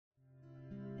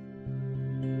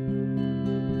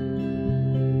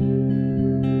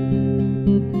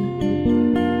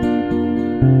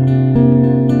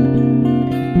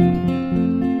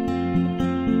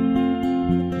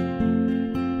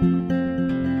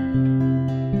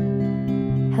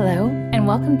Hello, and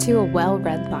welcome to A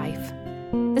Well-Read Life.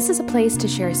 This is a place to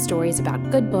share stories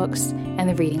about good books and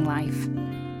the reading life.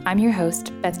 I'm your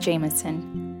host, Beth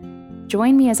Jamison.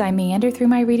 Join me as I meander through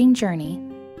my reading journey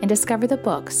and discover the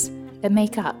books that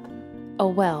make up a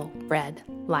well-read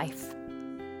life.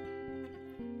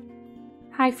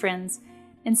 Hi, friends.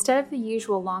 Instead of the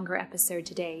usual longer episode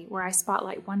today, where I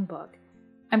spotlight one book,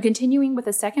 I'm continuing with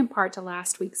the second part to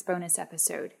last week's bonus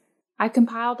episode. I've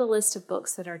compiled a list of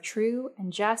books that are true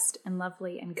and just and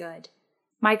lovely and good.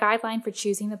 My guideline for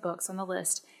choosing the books on the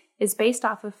list is based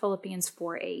off of Philippians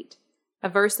 4:8, a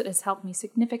verse that has helped me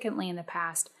significantly in the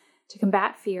past to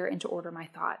combat fear and to order my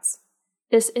thoughts.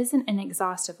 This isn't an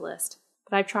exhaustive list,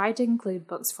 but I've tried to include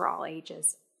books for all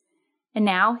ages. And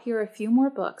now, here are a few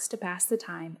more books to pass the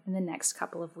time in the next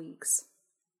couple of weeks.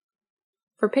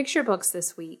 For picture books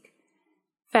this week,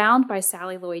 Found by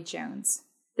Sally Lloyd-Jones.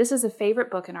 This is a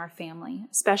favorite book in our family,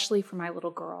 especially for my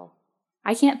little girl.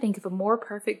 I can't think of a more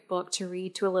perfect book to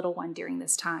read to a little one during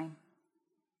this time.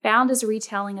 Found is a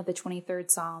retelling of the 23rd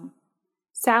Psalm.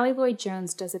 Sally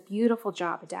Lloyd-Jones does a beautiful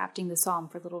job adapting the psalm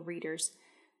for little readers,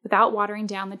 without watering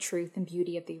down the truth and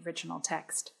beauty of the original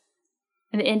text.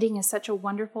 And the ending is such a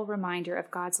wonderful reminder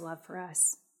of God's love for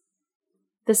us.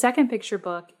 The second picture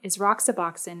book is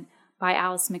Roxaboxen by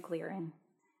Alice McLaren.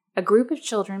 A group of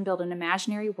children build an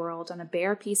imaginary world on a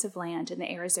bare piece of land in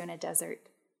the Arizona desert.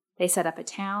 They set up a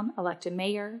town, elect a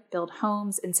mayor, build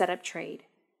homes, and set up trade.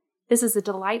 This is a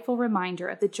delightful reminder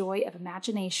of the joy of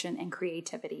imagination and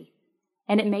creativity,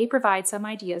 and it may provide some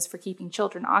ideas for keeping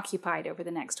children occupied over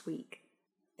the next week.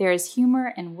 There is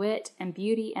humor and wit and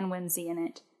beauty and whimsy in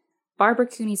it. Barbara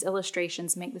Cooney's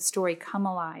illustrations make the story come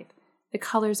alive. The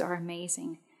colors are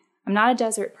amazing. I'm not a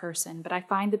desert person, but I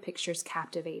find the pictures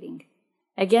captivating.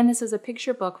 Again, this is a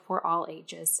picture book for all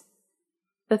ages.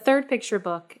 The third picture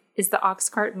book is The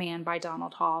Oxcart Man by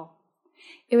Donald Hall.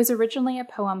 It was originally a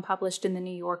poem published in The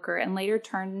New Yorker and later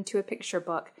turned into a picture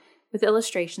book with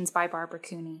illustrations by Barbara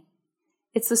Cooney.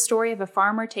 It's the story of a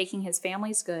farmer taking his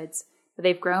family's goods that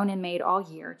they've grown and made all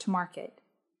year to market.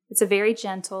 It's a very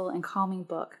gentle and calming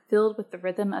book filled with the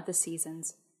rhythm of the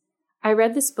seasons. I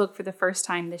read this book for the first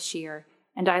time this year,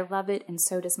 and I love it, and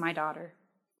so does my daughter.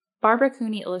 Barbara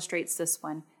Cooney illustrates this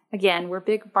one. Again, we're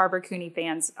big Barbara Cooney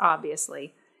fans,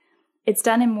 obviously. It's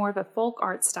done in more of a folk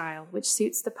art style, which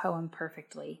suits the poem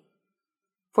perfectly.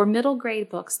 For middle grade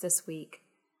books this week,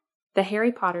 the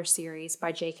Harry Potter series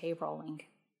by J.K. Rowling.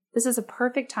 This is a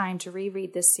perfect time to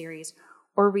reread this series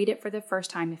or read it for the first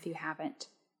time if you haven't.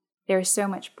 There is so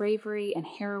much bravery and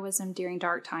heroism during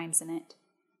dark times in it.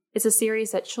 It's a series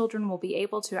that children will be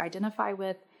able to identify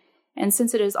with, and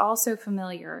since it is all so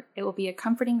familiar, it will be a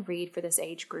comforting read for this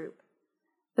age group.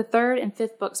 The third and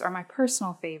fifth books are my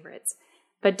personal favorites,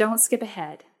 but don't skip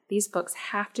ahead. These books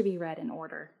have to be read in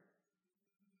order.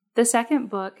 The second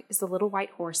book is The Little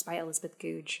White Horse by Elizabeth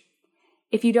Goudge.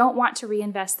 If you don't want to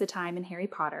reinvest the time in Harry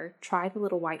Potter, try The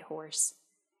Little White Horse.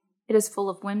 It is full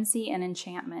of whimsy and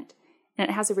enchantment, and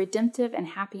it has a redemptive and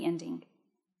happy ending.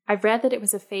 I've read that it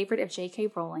was a favorite of J.K.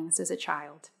 Rowling's as a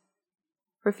child.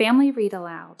 For family read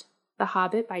aloud, The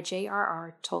Hobbit by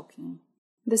J.R.R. Tolkien.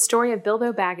 The story of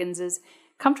Bilbo Baggins's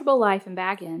comfortable life in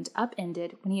Bag End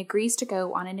upended when he agrees to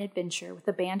go on an adventure with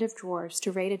a band of dwarves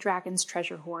to raid a dragon's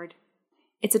treasure hoard.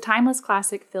 It's a timeless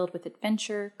classic filled with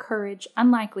adventure, courage,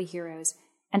 unlikely heroes,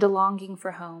 and a longing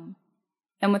for home.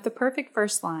 And with the perfect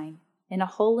first line, "In a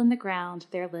hole in the ground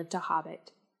there lived a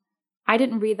hobbit." I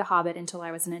didn't read The Hobbit until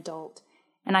I was an adult,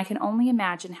 and I can only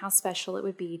imagine how special it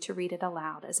would be to read it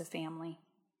aloud as a family.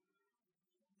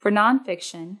 For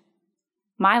nonfiction,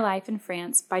 My Life in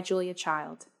France by Julia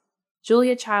Child.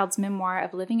 Julia Child's memoir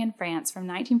of living in France from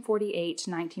 1948 to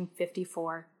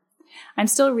 1954. I'm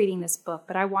still reading this book,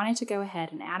 but I wanted to go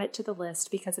ahead and add it to the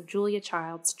list because of Julia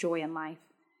Child's joy in life.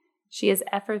 She is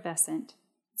effervescent.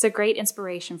 It's a great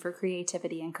inspiration for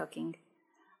creativity and cooking.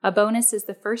 A bonus is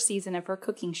the first season of her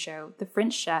cooking show, The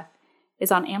French Chef,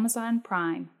 is on Amazon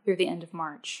Prime through the end of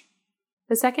March.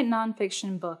 The second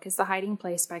nonfiction book is The Hiding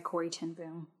Place by Corrie ten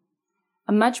Boom.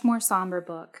 A much more somber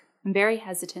book. I'm very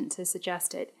hesitant to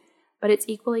suggest it, but it's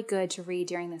equally good to read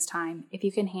during this time if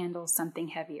you can handle something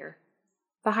heavier.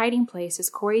 The Hiding Place is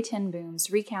Corrie ten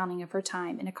Boom's recounting of her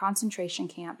time in a concentration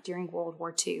camp during World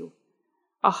War II.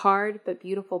 A hard but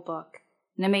beautiful book,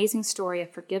 an amazing story of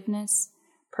forgiveness,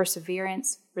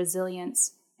 perseverance,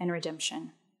 resilience, and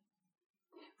redemption.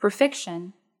 For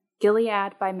fiction,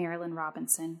 Gilead by Marilynne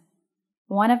Robinson.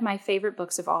 One of my favorite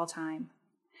books of all time.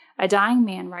 A dying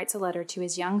man writes a letter to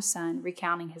his young son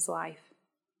recounting his life.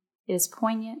 It is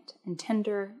poignant and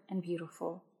tender and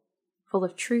beautiful, full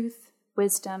of truth,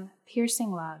 wisdom,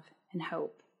 piercing love, and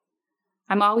hope.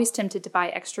 I'm always tempted to buy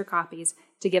extra copies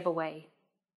to give away.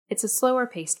 It's a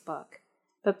slower-paced book,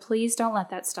 but please don't let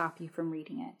that stop you from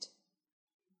reading it.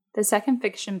 The second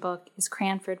fiction book is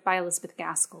Cranford by Elizabeth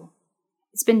Gaskell.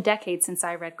 It's been decades since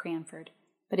I read Cranford,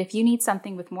 but if you need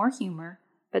something with more humor,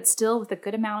 but still with a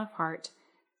good amount of heart,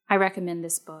 I recommend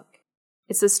this book.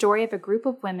 It's the story of a group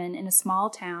of women in a small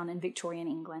town in Victorian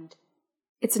England.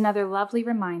 It's another lovely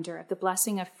reminder of the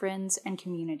blessing of friends and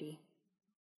community.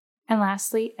 And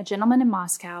lastly, A Gentleman in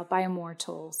Moscow by Amor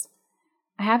Towles.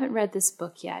 I haven't read this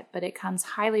book yet, but it comes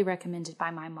highly recommended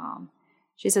by my mom.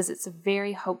 She says it's a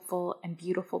very hopeful and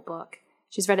beautiful book.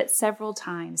 She's read it several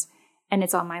times, and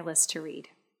it's on my list to read.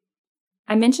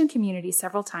 I mentioned community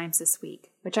several times this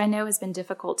week, which I know has been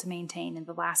difficult to maintain in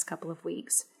the last couple of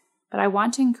weeks, but I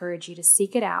want to encourage you to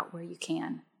seek it out where you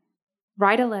can.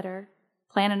 Write a letter,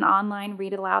 plan an online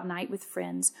read-aloud night with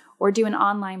friends, or do an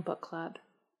online book club.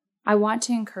 I want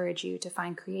to encourage you to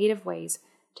find creative ways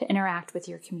to interact with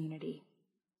your community.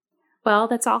 Well,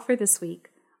 that's all for this week.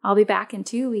 I'll be back in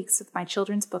 2 weeks with my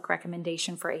children's book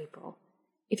recommendation for April.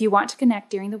 If you want to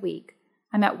connect during the week,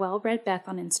 I'm at WellReadBeth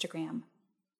on Instagram.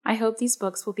 I hope these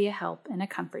books will be a help and a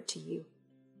comfort to you.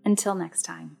 Until next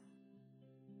time.